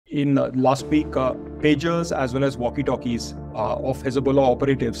in last week, pagers as well as walkie-talkies of Hezbollah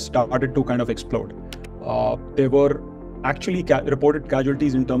operatives started to kind of explode. There were actually reported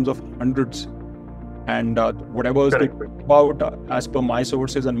casualties in terms of hundreds. And whatever is about, as per my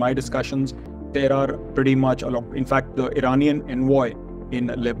sources and my discussions, there are pretty much a lot. In fact, the Iranian envoy in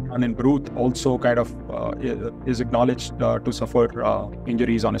Lebanon, in Beirut, also kind of is acknowledged to suffer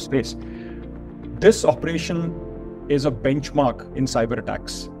injuries on his face. This operation is a benchmark in cyber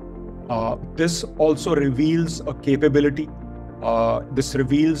attacks. This also reveals a capability. This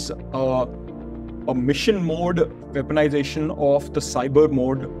reveals a mission mode weaponization of the cyber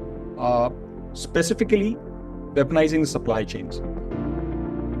mode, specifically weaponizing the supply chains.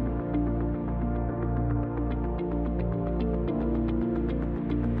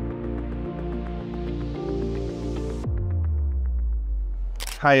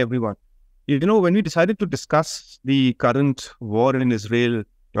 Hi, everyone. When we decided to discuss the current war in Israel,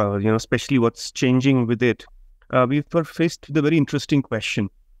 especially what's changing with it, we were faced with a very interesting question.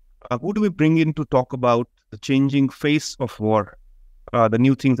 Who do we bring in to talk about the changing face of war, the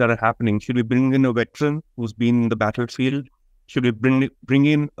new things that are happening? Should we bring in a veteran who's been in the battlefield? Should we bring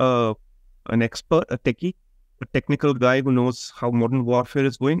in an expert, a techie, a technical guy who knows how modern warfare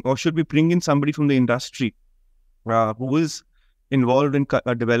is going? Or should we bring in somebody from the industry who is involved in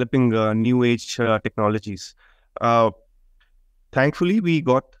developing new age technologies? Thankfully, we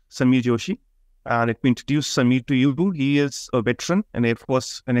got Sameer Joshi. And let me introduce Sameer to you. He is a veteran, an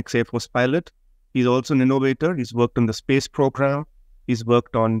ex-Air Force pilot. He's also an innovator. He's worked on the space program. He's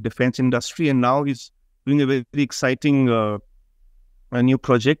worked on defense industry. And now he's doing a very exciting a new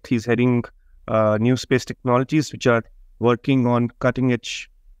project. He's heading Newspace Technologies, which are working on cutting-edge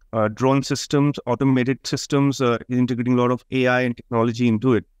drone systems, automated systems, integrating a lot of AI and technology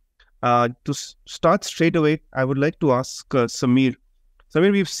into it. To start straight away, I would like to ask Sameer.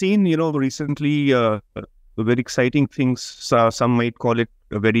 Sameer, we've seen, recently very exciting things. Some might call it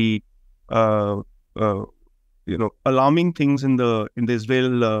a very, alarming things in the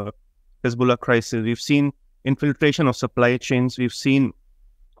Israel-Hezbollah crisis. We've seen infiltration of supply chains. We've seen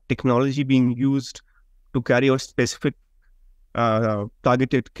technology being used to carry out specific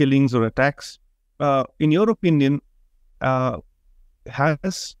targeted killings or attacks. In your opinion,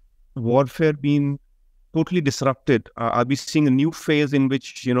 has warfare been totally disrupted? Are we seeing a new phase in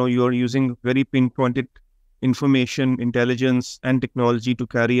which, you're using very pinpointed information, intelligence, and technology to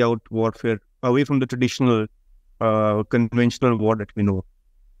carry out warfare away from the traditional, conventional war that we know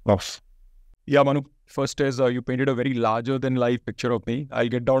of? Yeah, Manu. First is you painted a very larger-than-life picture of me. I'll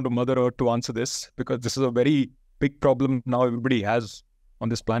get down to Mother Earth to answer this, because this is a very big problem now everybody has on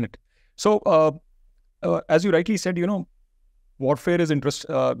this planet. So, as you rightly said, warfare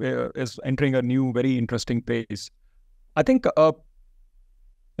is entering a new, very interesting phase. I think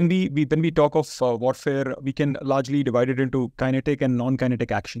when we talk of warfare, we can largely divide it into kinetic and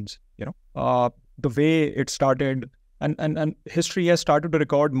non-kinetic actions. The way it started, and history has started to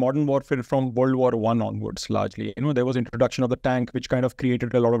record modern warfare from World War I onwards, largely. There was introduction of the tank, which kind of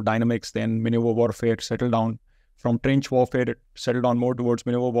created a lot of dynamics. Then maneuver warfare settled down. From trench warfare, it settled down more towards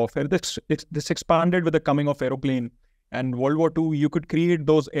maneuver warfare. This expanded with the coming of aeroplane. And World War II, you could create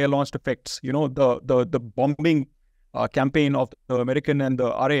those air-launched effects. The bombing campaign of the American and the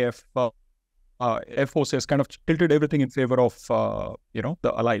RAF Air Forces kind of tilted everything in favor of,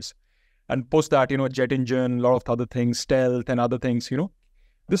 the Allies. And post that, jet engine, a lot of other things, stealth and other things,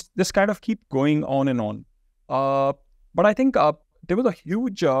 This kind of keep going on and on. But I think there was a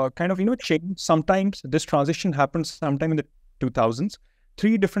huge change. Sometimes this transition happened sometime in the 2000s.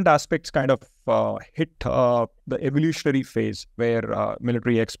 Three different aspects kind of hit the evolutionary phase, where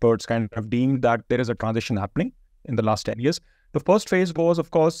military experts kind of deemed that there is a transition happening in the last 10 years. The first phase was, of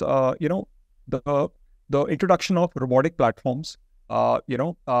course, the introduction of robotic platforms,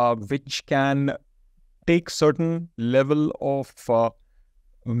 which can take certain level of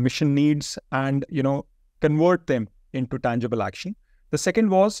mission needs and, convert them into tangible action. The second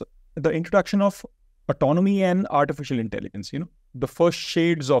was the introduction of autonomy and artificial intelligence, the first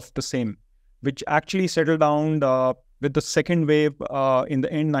shades of the same, which actually settled down with the second wave in the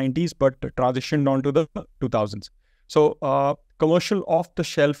end 90s, but transitioned on to the 2000s. So commercial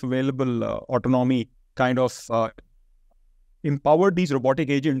off-the-shelf available autonomy kind of empowered these robotic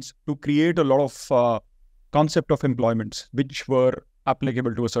agents to create a lot of concept of employments, which were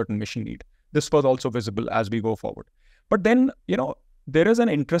applicable to a certain mission need. This was also visible as we go forward. But then, there is an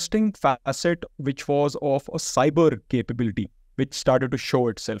interesting facet which was of a cyber capability, which started to show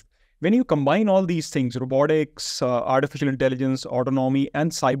itself. When you combine all these things, robotics, artificial intelligence, autonomy,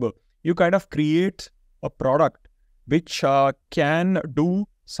 and cyber, you kind of create a product which can do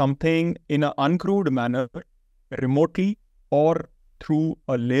something in an uncrewed manner, remotely, or through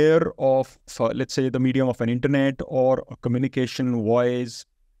a layer of, let's say, the medium of an internet or a communication, voice,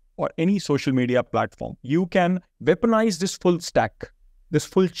 or any social media platform. You can weaponize this full stack. This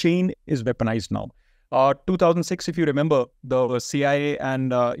full chain is weaponized now. 2006, if you remember, the CIA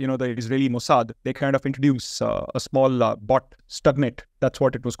and the Israeli Mossad, they kind of introduced a small bot, Stugnet. That's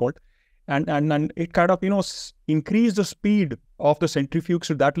what it was called, and it kind of increased the speed of the centrifuge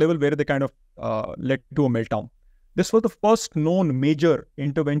to that level where they kind of led to a meltdown. This was the first known major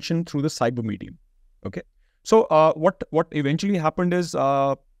intervention through the cyber medium. Okay, so what eventually happened is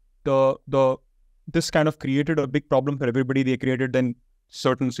this kind of created a big problem for everybody. They created then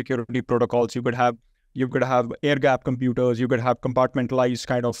certain security protocols. You could have air gap computers. You could have compartmentalized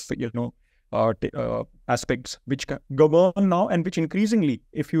kind of aspects which govern now, and which increasingly,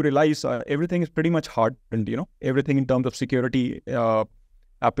 if you realize, everything is pretty much hardened. Everything in terms of security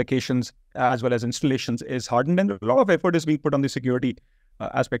applications as well as installations is hardened, and a lot of effort is being put on the security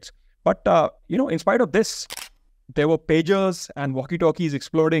aspects. But in spite of this, there were pagers and walkie-talkies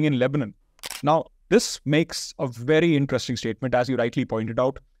exploding in Lebanon. Now, this makes a very interesting statement, as you rightly pointed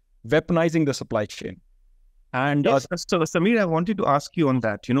out, weaponizing the supply chain. And yes, so Sameer, I wanted to ask you on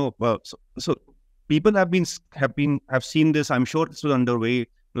that. So people have seen this. I'm sure this was underway.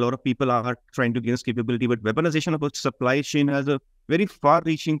 A lot of people are trying to gain this capability, but weaponization of a supply chain has a very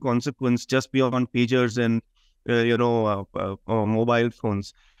far-reaching consequence just beyond pagers and mobile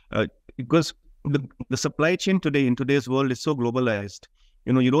phones, because the supply chain today in today's world is so globalized.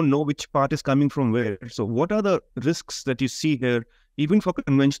 You don't know which part is coming from where. So what are the risks that you see here, even for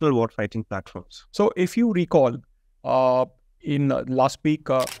conventional warfighting platforms? So if you recall, in last week,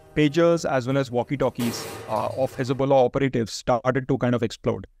 pagers as well as walkie-talkies of Hezbollah operatives started to kind of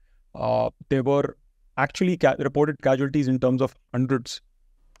explode. There were actually reported casualties in terms of hundreds.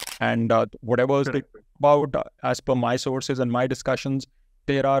 And whatever is about, as per my sources and my discussions,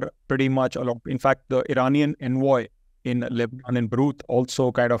 there are pretty much a lot. In fact, the Iranian envoy in Lebanon, in Beirut,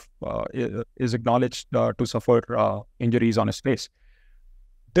 also kind of is acknowledged to suffer injuries on his face.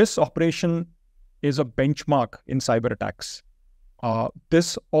 This operation is a benchmark in cyber attacks.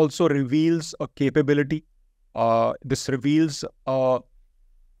 This also reveals a capability. This reveals a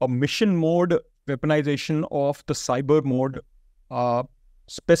mission mode weaponization of the cyber mode,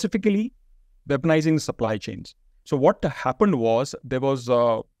 specifically weaponizing the supply chains. So what happened was there was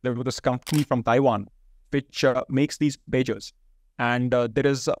this company from Taiwan which makes these pagers, and there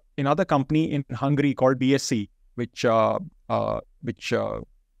is another company in Hungary called BSC which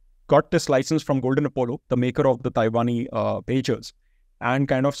got this license from Golden Apollo, the maker of the Taiwanese pagers, and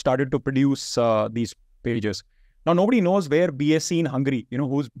kind of started to produce these pagers. Now, nobody knows where BSC in Hungary,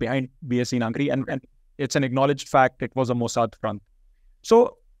 who's behind BSC in Hungary, and it's an acknowledged fact, it was a Mossad front.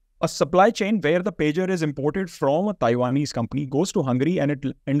 So a supply chain where the pager is imported from a Taiwanese company goes to Hungary and it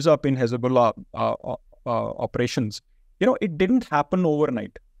ends up in Hezbollah operations. It didn't happen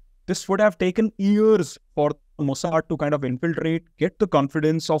overnight. This would have taken years for Mossad to kind of infiltrate, get the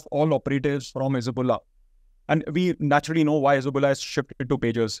confidence of all operatives from Hezbollah. And we naturally know why Hezbollah has shifted to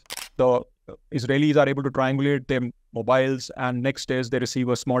pagers. The Israelis are able to triangulate their mobiles, and next is they receive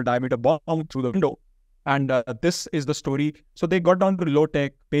a small diameter bomb through the window. And this is the story. So they got down to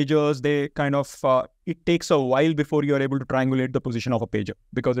low-tech pagers. They kind of, it takes a while before you are able to triangulate the position of a pager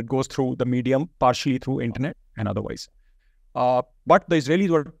because it goes through the medium, partially through internet and otherwise. But the Israelis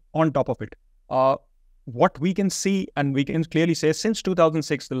were on top of it. What we can see, and we can clearly say, since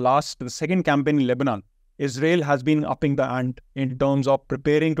 2006, the second campaign in Lebanon, Israel has been upping the ante in terms of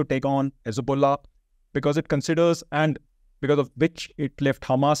preparing to take on Hezbollah, because it considers, and because of which it left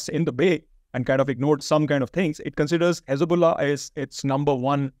Hamas in the bay and kind of ignored some kind of things, it considers Hezbollah as its number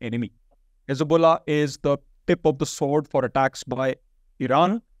one enemy. Hezbollah is the tip of the sword for attacks by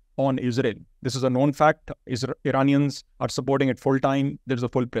Iran on Israel. This is a known fact. Iranians are supporting it full time. There's a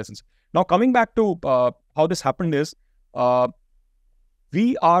full presence. Now, coming back to how this happened is,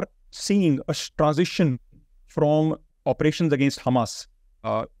 we are seeing a transition from operations against Hamas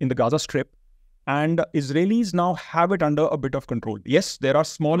in the Gaza Strip, and Israelis now have it under a bit of control. Yes, there are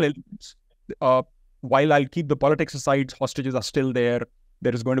small elements. While I'll keep the politics aside, hostages are still there.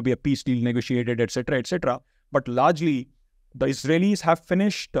 There is going to be a peace deal negotiated, etc., etc. But largely, the Israelis have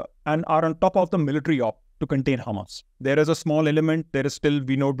finished and are on top of the military op to contain Hamas. There is a small element. There is still,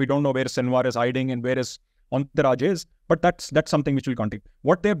 we don't know where Sinwar is hiding and where is Ontaraj is, but that's something which will continue.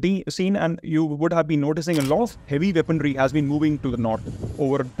 What they've seen, and you would have been noticing, a lot of heavy weaponry has been moving to the north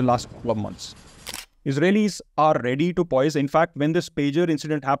over the last couple of months. Israelis are ready to poise. In fact, when this pager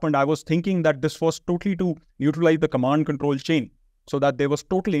incident happened, I was thinking that this was totally to neutralize the command control chain. so that there was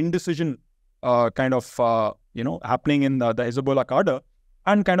total indecision happening in the Hezbollah cadre,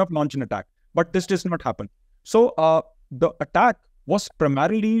 and kind of launch an attack. But this does not happen. So the attack was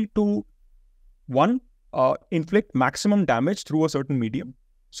primarily to, one, inflict maximum damage through a certain medium,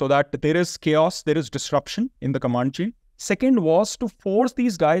 so that there is chaos, there is disruption in the command chain. Second was to force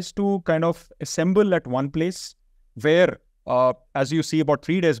these guys to kind of assemble at one place where, as you see about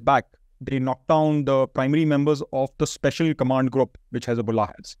 3 days back, they knocked down the primary members of the special command group, which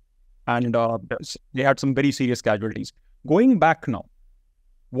Hezbollah has. And they had some very serious casualties. Going back now,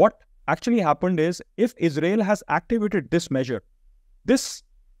 what actually happened is, if Israel has activated this measure, they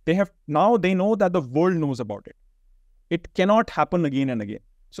know that the world knows about it. It cannot happen again and again.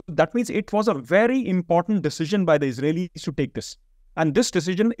 So that means it was a very important decision by the Israelis to take this. And this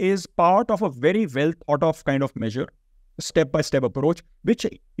decision is part of a very well thought of kind of measure, step-by-step approach, which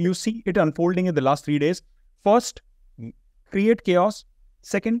you see it unfolding in the last 3 days. First, create chaos.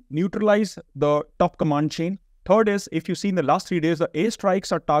 Second, neutralize the top command chain. Third is, if you see in the last 3 days, the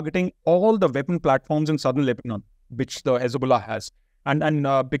airstrikes are targeting all the weapon platforms in southern Lebanon, which the Hezbollah has. And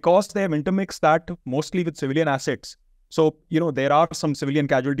because they have intermixed that mostly with civilian assets, so, there are some civilian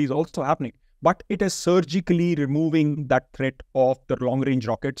casualties also happening, but it is surgically removing that threat of the long-range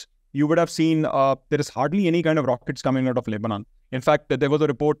rockets. You would have seen there is hardly any kind of rockets coming out of Lebanon. In fact, there was a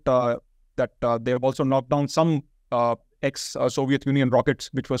report that they have also knocked down some ex-Soviet Union rockets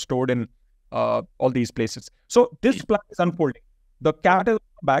which were stored in all these places. So this plan is unfolding. The cat is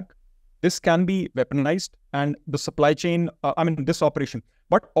back. This can be weaponized, and the supply chain, this operation.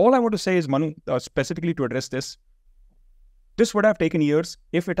 But all I want to say is, Manu, specifically to address this would have taken years.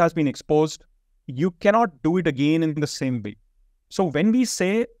 If it has been exposed, you cannot do it again in the same way. So when we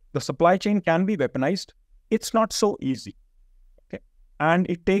say the supply chain can be weaponized, it's not so easy. Okay, and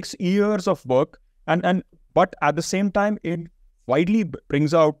it takes years of work, but at the same time, it widely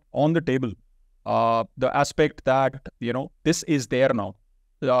brings out on the table the aspect that this is there now.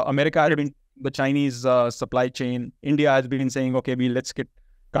 America has been the Chinese supply chain. India has been saying, okay, let's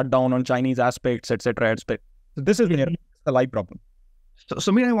cut down on Chinese aspects, etc. So this is a live problem. So,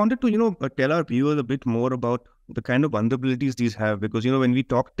 Sameer, I wanted to, tell our viewers a bit more about the kind of vulnerabilities these have, because, when we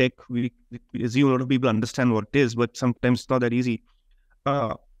talk tech, we assume a lot of people understand what it is, but sometimes it's not that easy.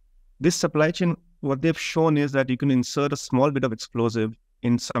 This supply chain, what they've shown is that you can insert a small bit of explosive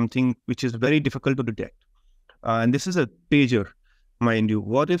in something which is very difficult to detect. And this is a pager, mind you.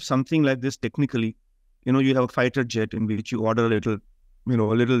 What if something like this technically, you have a fighter jet in which you order a little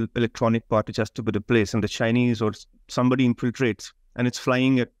electronic part which has to be replaced, and the Chinese or somebody infiltrates, and it's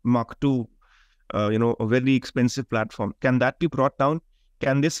flying at Mach 2, a very expensive platform. Can that be brought down?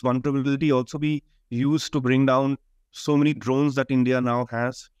 Can this vulnerability also be used to bring down so many drones that India now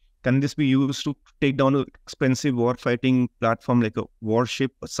has? Can this be used to take down an expensive war-fighting platform like a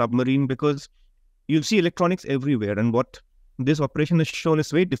warship, a submarine? Because you see electronics everywhere, and what this operation has shown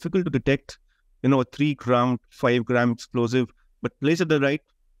is very difficult to detect, a 3-gram, 5-gram explosive, but placed at the right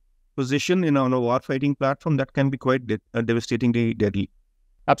position on a war-fighting platform, that can be quite devastatingly deadly.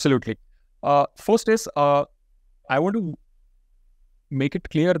 Absolutely. First is, I want to make it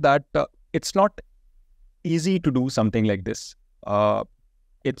clear that it's not easy to do something like this.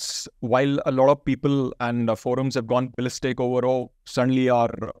 It's, while a lot of people and forums have gone ballistic over, suddenly our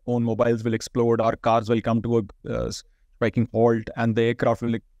own mobiles will explode, our cars will come to a striking halt, and the aircraft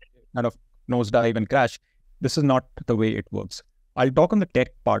will kind of nosedive and crash. This is not the way it works. I'll talk on the tech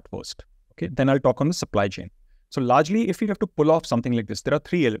part first, okay? Then I'll talk on the supply chain. So largely, if you have to pull off something like this, there are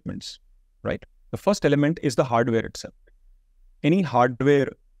 3 elements, right? The first element is the hardware itself. Any hardware,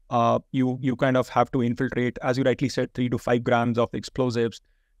 you kind of have to infiltrate, as you rightly said, 3 to 5 grams of explosives.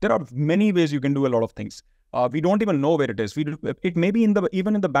 There are many ways you can do a lot of things. We don't even know where it is. It may be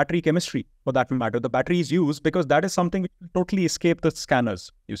even in the battery chemistry, for that matter. The battery is used because that is something which will totally escape the scanners,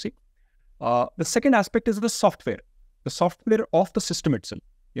 you see. The second aspect is the software of the system itself.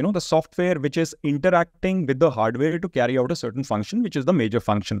 The software which is interacting with the hardware to carry out a certain function, which is the major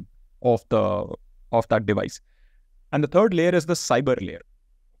function of that device. And the third layer is the cyber layer,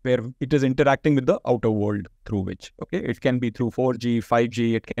 where it is interacting with the outer world through which, okay, it can be through 4G,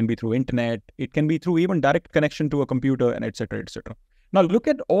 5G, it can be through internet, it can be through even direct connection to a computer, and etc., etc. Now look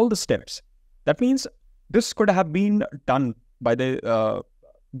at all the steps. That means this could have been done by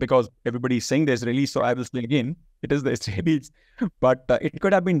because everybody is saying the Israelis, so I will say again, it is the Israelis, but it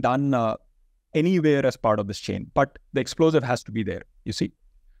could have been done anywhere as part of this chain, but the explosive has to be there, you see.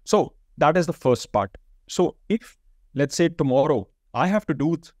 So that is the first part. So if, let's say tomorrow, I have to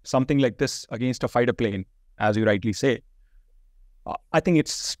do something like this against a fighter plane, as you rightly say, I think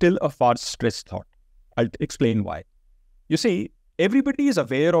it's still a far-stretched thought. I'll explain why. You see, everybody is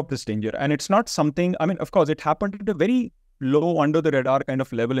aware of this danger, and it's not something, I mean, of course, it happened at a very low under the radar kind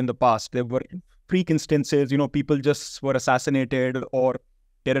of level in the past. There were freak instances, people just were assassinated or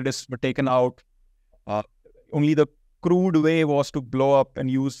terrorists were taken out. Only the crude way was to blow up and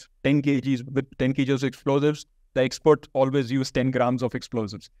use 10 kgs with 10 kgs of explosives. The expert always use 10 grams of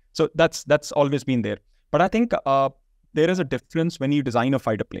explosives. So that's always been there. But I think there is a difference when you design a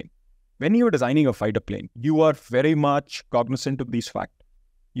fighter plane. When you are designing a fighter plane, you are very much cognizant of these facts.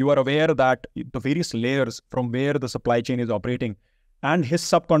 You are aware that the various layers from where the supply chain is operating and his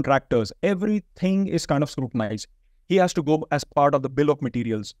subcontractors, everything is kind of scrutinized. He has to go as part of the bill of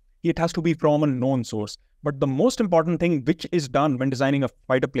materials. It has to be from a known source. But the most important thing which is done when designing a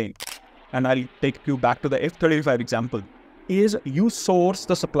fighter plane, and I'll take you back to the F-35 example, is you source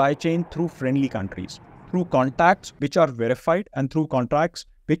the supply chain through friendly countries, through contacts which are verified and through contracts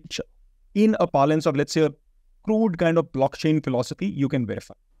which, in a parlance of, let's say, a crude kind of blockchain philosophy, you can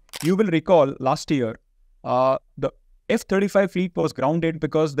verify. You will recall last year, the F-35 fleet was grounded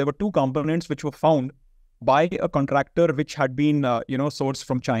because there were two components which were found by a contractor which had been, sourced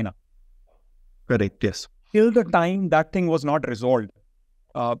from China. Correct, yes. Till the time that thing was not resolved,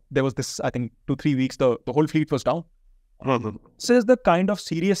 there was this, I think, 2-3 weeks, the whole fleet was down. This is the kind of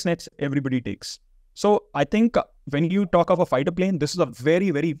seriousness everybody takes. So I think when you talk of a fighter plane, this is a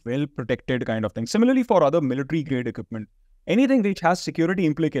very, very well protected kind of thing. Similarly, for other military grade equipment, anything which has security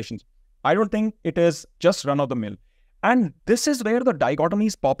implications, I don't think it is just run of the mill. And this is where the dichotomy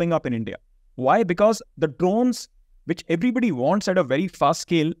is popping up in India. Why? Because the drones, which everybody wants at a very fast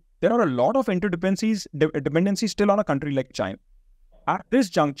scale, there are a lot of interdependencies still on a country like China. At this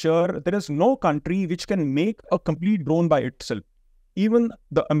juncture, there is no country which can make a complete drone by itself. Even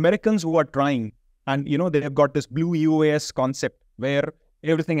the Americans who are trying, and they have got this blue UAS concept where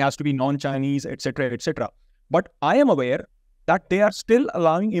everything has to be non-Chinese, etc., etc. But I am aware that they are still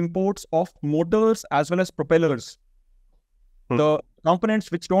allowing imports of motors as well as propellers. The components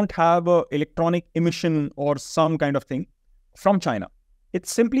which don't have electronic emission or some kind of thing from China.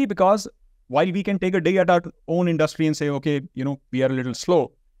 It's simply because while we can take a dig at our own industry and say, okay, we are a little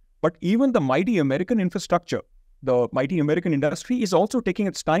slow, but even the mighty American infrastructure, the mighty American industry is also taking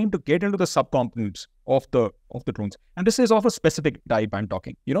its time to get into the subcomponents of the drones. And this is of a specific type I'm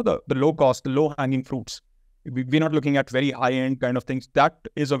talking, the low cost, the low hanging fruits. We're not looking at very high end kind of things. That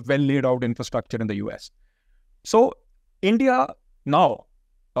is a well laid out infrastructure in the US. So India now,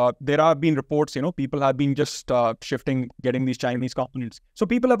 there have been reports, people have been just shifting, getting these Chinese components. So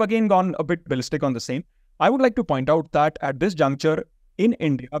people have again gone a bit ballistic on the same. I would like to point out that at this juncture in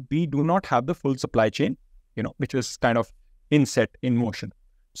India, we do not have the full supply chain, which is kind of in motion.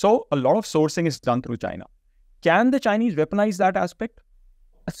 So a lot of sourcing is done through China. Can the Chinese weaponize that aspect?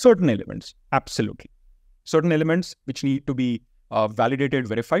 Certain elements, absolutely. Certain elements which need to be validated,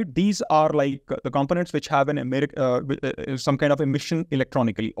 verified. These are like the components which have some kind of emission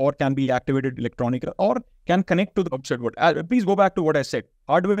electronically, or can be activated electronically, or can connect to the outside world. Please go back to what I said: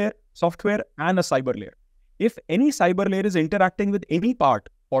 hardware, software, and a cyber layer. If any cyber layer is interacting with any part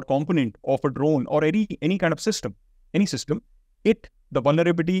or component of a drone or any kind of system, the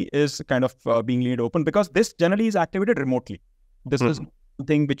vulnerability is kind of being laid open, because this generally is activated remotely. This is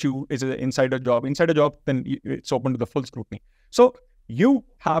thing which is an insider job, then it's open to the full scrutiny. So you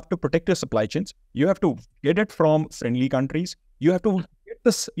have to protect your supply chains. You have to get it from friendly countries. You have to get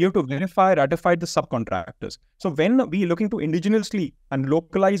this. You have to verify, ratify the subcontractors. So when we are looking to indigenously and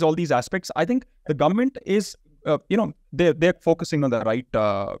localize all these aspects, I think the government is, they're focusing on the right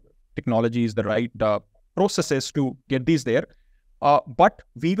technologies, the right processes to get these there. But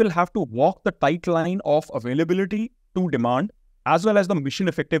we will have to walk the tight line of availability to demand, as well as the mission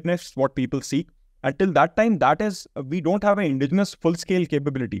effectiveness, what people seek. Until that time, we don't have an indigenous full-scale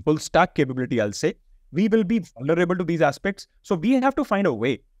capability, full-stack capability, I'll say. We will be vulnerable to these aspects. So we have to find a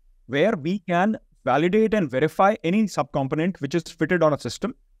way where we can validate and verify any subcomponent which is fitted on a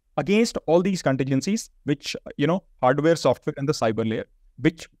system against all these contingencies, which, hardware, software, and the cyber layer,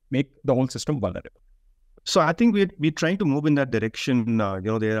 which make the whole system vulnerable. So I think we're trying to move in that direction. There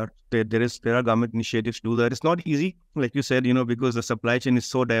are government initiatives to do that. It's not easy, like you said, because the supply chain is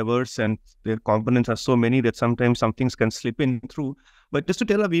so diverse and the components are so many that sometimes some things can slip in through. But just to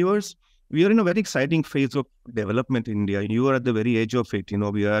tell our viewers, we are in a very exciting phase of development in India. You are at the very edge of it.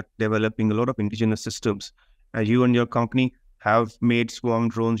 We are developing a lot of indigenous systems. You and your company have made swarm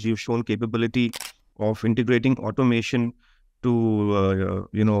drones. You've shown capability of integrating automation to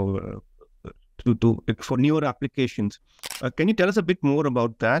for newer applications. Can you tell us a bit more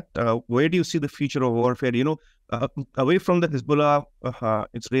about that? Where do you see the future of warfare? Away from the Hezbollah,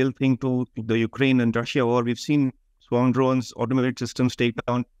 Israel thing, to the Ukraine and Russia war, we've seen swarm drones, automated systems take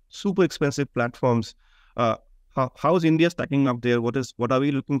down super expensive platforms. How is India stacking up there? What are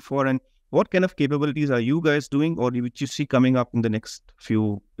we looking for, and what kind of capabilities are you guys doing, or which you see coming up in the next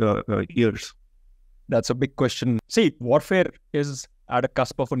few years? That's a big question. See, warfare is at a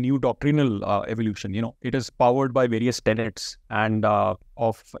cusp of a new doctrinal evolution. It is powered by various tenets and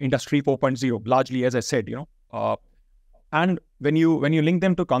of Industry 4.0, largely, as I said. And when you link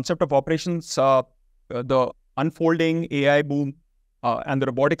them to concept of operations, the unfolding AI boom and the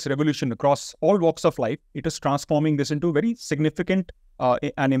robotics revolution across all walks of life, it is transforming this into a very significant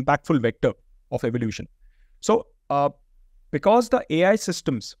and impactful vector of evolution. So, because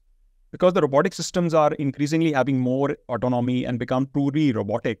the robotic systems are increasingly having more autonomy and become truly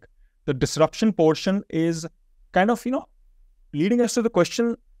robotic, the disruption portion is kind of, leading us to the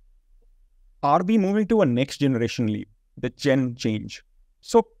question, are we moving to a next generation leap, the gen change?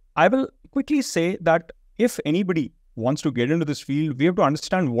 So I will quickly say that if anybody wants to get into this field, we have to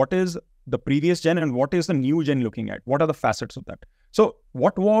understand what is the previous gen and what is the new gen looking at. What are the facets of that? So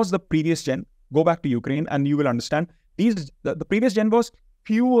what was the previous gen? Go back to Ukraine and you will understand. The previous gen was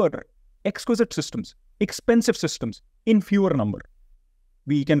fewer exquisite systems, expensive systems in fewer number.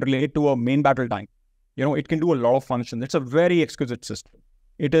 We can relate to a main battle tank. It can do a lot of functions. It's a very exquisite system.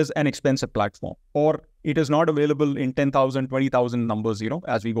 It is an expensive platform, or it is not available in 10,000, 20,000 numbers,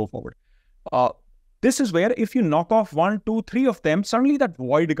 as we go forward. This is where if you knock off 1, 2, 3 of them, suddenly that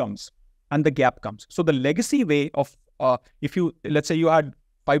void comes and the gap comes. So the legacy way of, let's say you had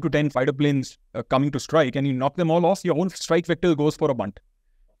 5 to 10 fighter planes coming to strike and you knock them all off, your whole strike vector goes for a bunt.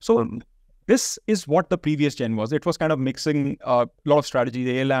 So this is what the previous gen was. It was kind of mixing a lot of strategy,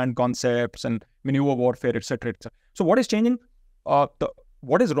 the air-land concepts and maneuver warfare, etc., etc. So what is changing?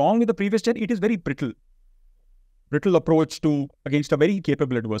 What is wrong with the previous gen? It is very brittle approach against a very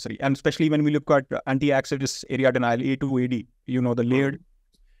capable adversary. And especially when we look at anti-access area denial, A2AD, the layered.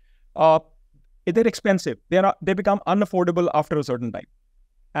 They're expensive. They become unaffordable after a certain time.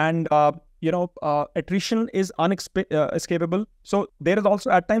 And, attrition is unescapable. So there is also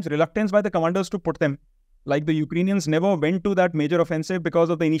at times reluctance by the commanders to put them. Like the Ukrainians never went to that major offensive because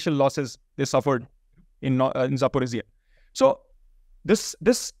of the initial losses they suffered in Zaporizhia. So this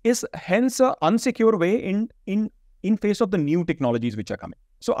is hence an unsecure way in face of the new technologies which are coming.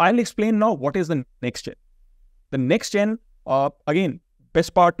 So I'll explain now what is the next gen. The next gen, again,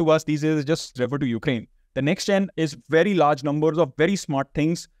 best part to us these days is just refer to Ukraine. The next gen is very large numbers of very smart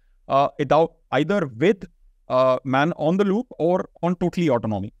things, either with man on the loop or on totally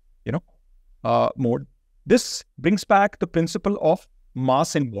autonomy, mode. This brings back the principle of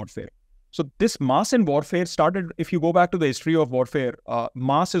mass in warfare. So this mass in warfare started, if you go back to the history of warfare,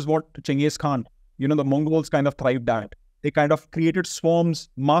 mass is what Genghis Khan, the Mongols kind of thrived at. They kind of created swarms,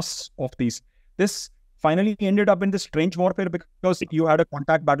 mass of these. This finally ended up in this trench warfare because you had a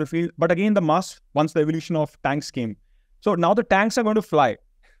contact battlefield. But again, the mass, once the evolution of tanks came. So now the tanks are going to fly.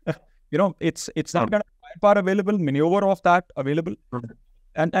 It's not going to be firepower available, maneuver of that available.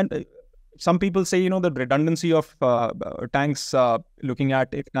 And some people say, the redundancy of tanks, looking at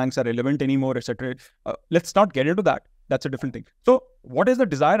if tanks are relevant anymore, etc. Let's not get into that. That's a different thing. So what is the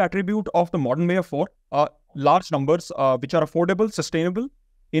desired attribute of the modern way of war? Large numbers, which are affordable, sustainable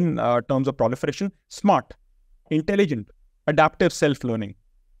in terms of proliferation, smart, intelligent, adaptive self-learning.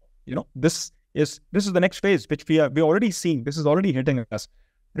 This is the next phase, which we're already seeing. This is already hitting us.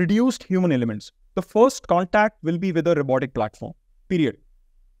 Reduced human elements. The first contact will be with a robotic platform, period.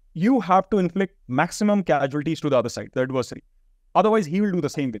 You have to inflict maximum casualties to the other side, the adversary. Otherwise, he will do the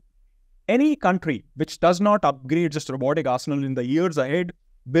same with you. Any country which does not upgrade its robotic arsenal in the years ahead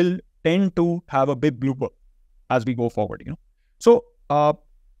will tend to have a big blooper as we go forward. So,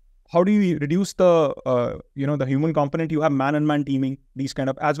 how do you reduce the the human component? You have man-and-man teaming, these kind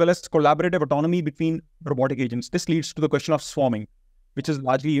of, as well as collaborative autonomy between robotic agents. This leads to the question of swarming, which is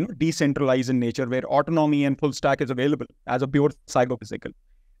largely decentralized in nature, where autonomy and full stack is available as a pure psychophysical.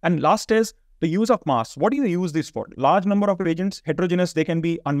 And last is the use of mass. What do you use this for? Large number of agents, heterogeneous. They can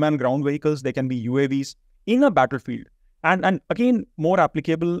be unmanned ground vehicles. They can be UAVs in a battlefield. And again, more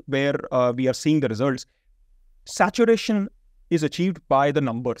applicable where we are seeing the results. Saturation is achieved by the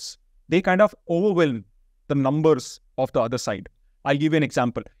numbers. They kind of overwhelm the numbers of the other side. I'll give you an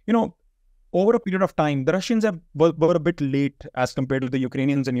example. Over a period of time, the Russians were a bit late as compared to the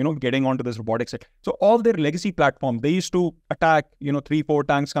Ukrainians and, getting onto this robotics. So all their legacy platform, they used to attack, 3-4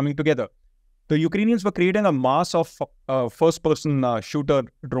 tanks coming together. The Ukrainians were creating a mass of first-person shooter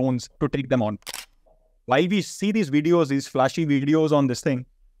drones to take them on. While we see these videos, these flashy videos on this thing,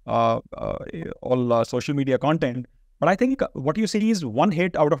 all social media content, but I think what you see is one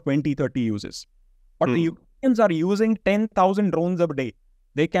hit out of 20, 30 uses. But Ukrainians are using 10,000 drones a day.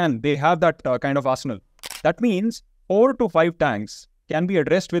 They have that kind of arsenal. That means 4 to 5 tanks can be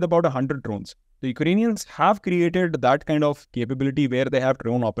addressed with about 100 drones. The Ukrainians have created that kind of capability where they have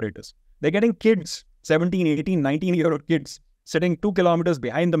drone operators. They're getting kids, 17, 18, 19-year-old kids, sitting 2 kilometers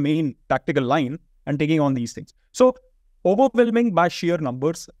behind the main tactical line and taking on these things. So overwhelming by sheer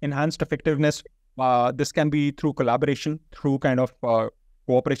numbers, enhanced effectiveness. This can be through collaboration, through kind of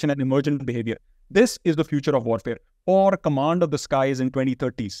cooperation and emergent behavior. This is the future of warfare. Or command of the skies in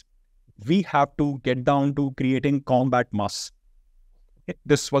 2030s. We have to get down to creating combat mass.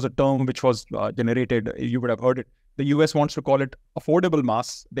 This was a term which was generated. You would have heard it. The US wants to call it affordable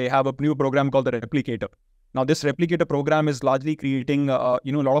mass. They have a new program called the Replicator. Now, this Replicator program is largely creating, a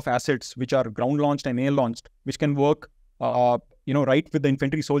lot of assets which are ground launched and air launched, which can work, right with the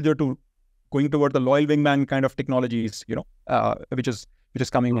infantry soldier to going toward the loyal wingman kind of technologies, which is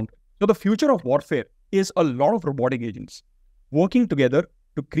coming on. So the future of warfare is a lot of robotic agents working together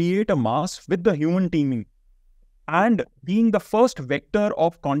to create a mass with the human teaming and being the first vector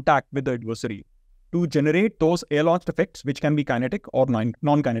of contact with the adversary to generate those air-launched effects, which can be kinetic or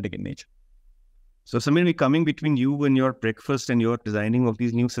non-kinetic in nature. So, Sameer, we're coming between you and your breakfast and your designing of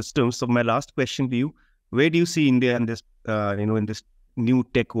these new systems. So, my last question to you: where do you see India in this, in this new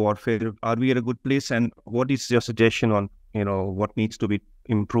tech warfare? Are we at a good place? And what is your suggestion on, what needs to be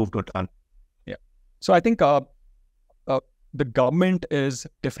improved or done? Yeah. So, I think the government is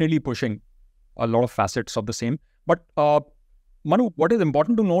definitely pushing a lot of facets of the same. But Manu, what is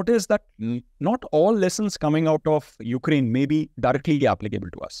important to note is that not all lessons coming out of Ukraine may be directly applicable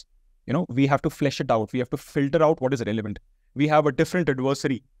to us. We have to flesh it out. We have to filter out what is relevant. We have a different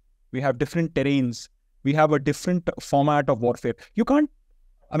adversary. We have different terrains. We have a different format of warfare. You can't,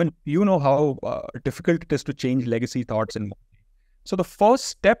 how difficult it is to change legacy thoughts. So the first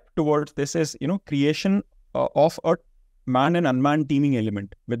step towards this is, creation of a man and unmanned teaming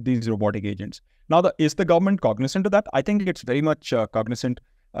element with these robotic agents. Now, is the government cognizant of that? I think it's very much cognizant.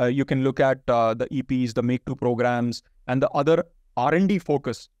 You can look at the EPs, the Make-2 programs, and the other R&D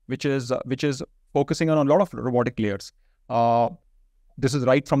focus, which is focusing on a lot of robotic layers. This is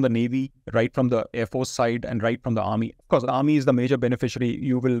right from the Navy, right from the Air Force side, and right from the Army. Of course, the Army is the major beneficiary.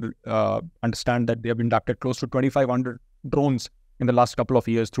 You will understand that they have inducted close to 2,500 drones in the last couple of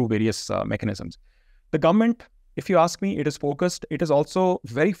years through various mechanisms. The government, if you ask me, it is focused. It is also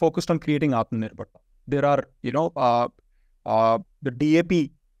very focused on creating Atmanirbharta. There are, the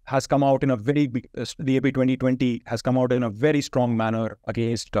DAP has come out in a very big, DAP 2020 has come out in a very strong manner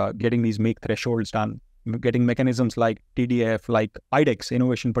against getting these make thresholds done, getting mechanisms like TDF, like IDEX,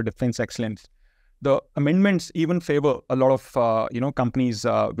 Innovation for Defense Excellence. The amendments even favor a lot of, companies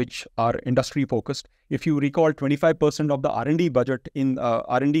which are industry focused. If you recall, 25% of the R&D budget in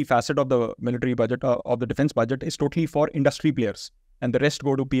R&D facet of the military budget, of the defense budget is totally for industry players. And the rest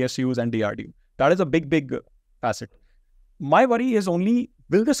go to PSUs and DRDO. That is a big facet. My worry is only,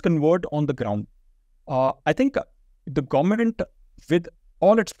 will this convert on the ground? I think the government, with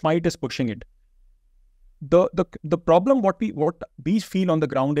all its might, is pushing it. The problem, what we feel on the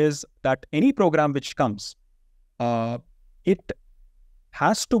ground is that any program which comes, it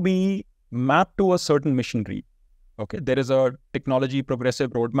has to be mapped to a certain missionary. Okay, there is a technology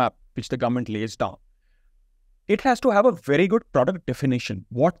progressive roadmap which the government lays down. It has to have a very good product definition,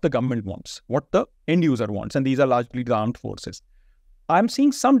 what the government wants, what the end user wants, and these are largely the armed forces. I'm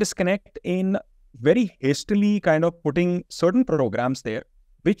seeing some disconnect in very hastily kind of putting certain programs there,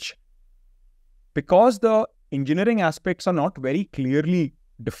 which, because the engineering aspects are not very clearly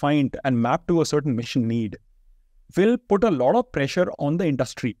defined and mapped to a certain mission need, will put a lot of pressure on the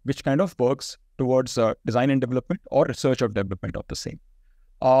industry, which kind of works towards design and development or research or development of the same.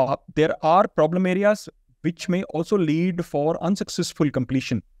 There are problem areas which may also lead for unsuccessful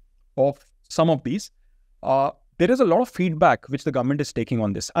completion of some of these. There is a lot of feedback which the government is taking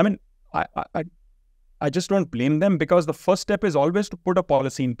on this. I just don't blame them, because the first step is always to put a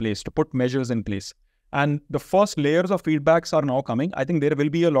policy in place, to put measures in place. And the first layers of feedbacks are now coming. I think there will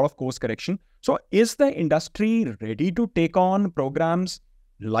be a lot of course correction. So is the industry ready to take on programs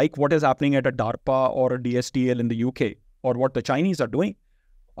like what is happening at a DARPA or a DSTL in the UK, or what the Chinese are doing?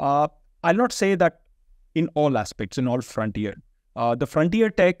 I'll not say that in all aspects, in all frontier. The frontier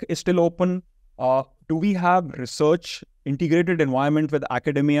tech is still open. Do we have research integrated environment with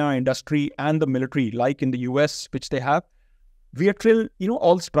academia, industry, and the military, like in the US, which they have? We are still,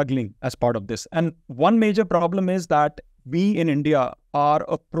 all struggling as part of this. And one major problem is that we in India are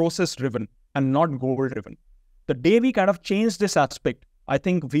a process-driven and not goal-driven. The day we kind of change this aspect, I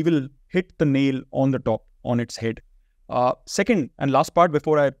think we will hit the nail on the top, on its head. Second and last part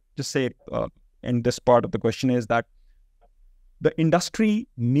before I just say in this part of the question is that the industry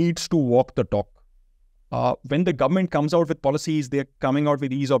needs to walk the talk. When the government comes out with policies, they're coming out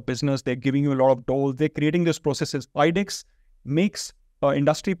with ease of business, they're giving you a lot of doles, they're creating these processes. IDEX makes an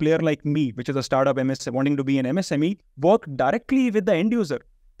industry player like me, which is a startup wanting to be an MSME, work directly with the end user.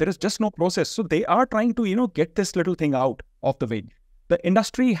 There is just no process. So they are trying to, get this little thing out of the way. The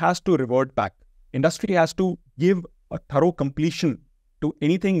industry has to revert back. Industry has to give a thorough completion to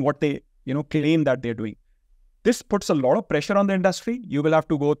anything what they, claim that they're doing. This puts a lot of pressure on the industry. You will have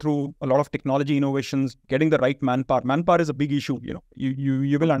to go through a lot of technology innovations, getting the right manpower. Manpower is a big issue.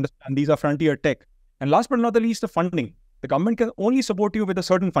 You will understand these are frontier tech. And last but not the least, the funding. The government can only support you with a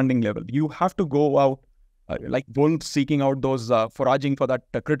certain funding level. You have to go out like wolves seeking out those foraging for that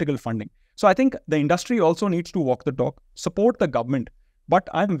critical funding. So I think the industry also needs to walk the talk, support the government. But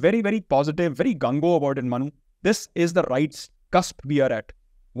I'm very, very positive, very gung-ho about it, Manu. This is the right cusp we are at.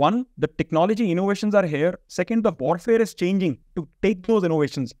 One, the technology innovations are here. Second, the warfare is changing to take those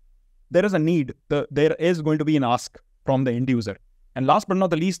innovations. There is a need. There is going to be an ask from the end user. And last but not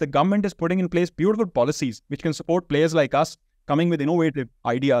the least, the government is putting in place beautiful policies which can support players like us coming with innovative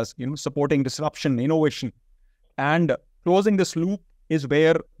ideas, supporting disruption, innovation. And closing this loop is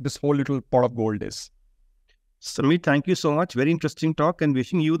where this whole little pot of gold is. Sameer, thank you so much. Very interesting talk and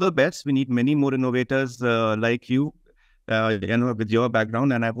wishing you the best. We need many more innovators like you. With your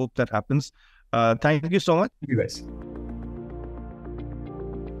background, and I hope that happens. Thank you so much. Thank you guys.